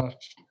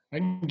I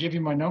can give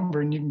you my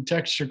number and you can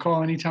text or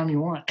call anytime you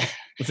want.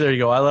 There you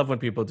go. I love when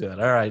people do that.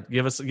 All right.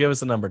 Give us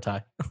a number,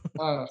 Ty.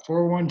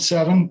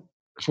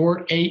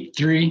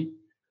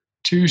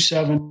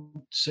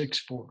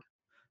 417-483-2764.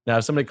 Now,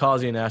 if somebody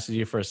calls you and asks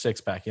you for a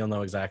 6-pack, you'll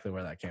know exactly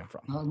where that came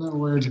from. I'll know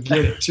where to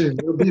get it too.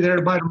 It'll be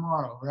there by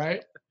tomorrow,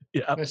 right?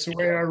 Yeah. That's the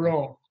way I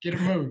roll. Get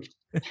it moved.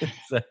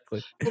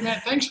 Exactly. Well, man,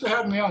 thanks for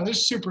having me on. This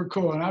is super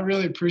cool, and I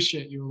really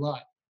appreciate you a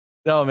lot.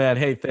 No, man.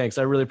 Hey, thanks.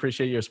 I really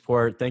appreciate your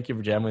support. Thank you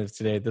for jamming with us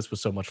today. This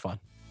was so much fun.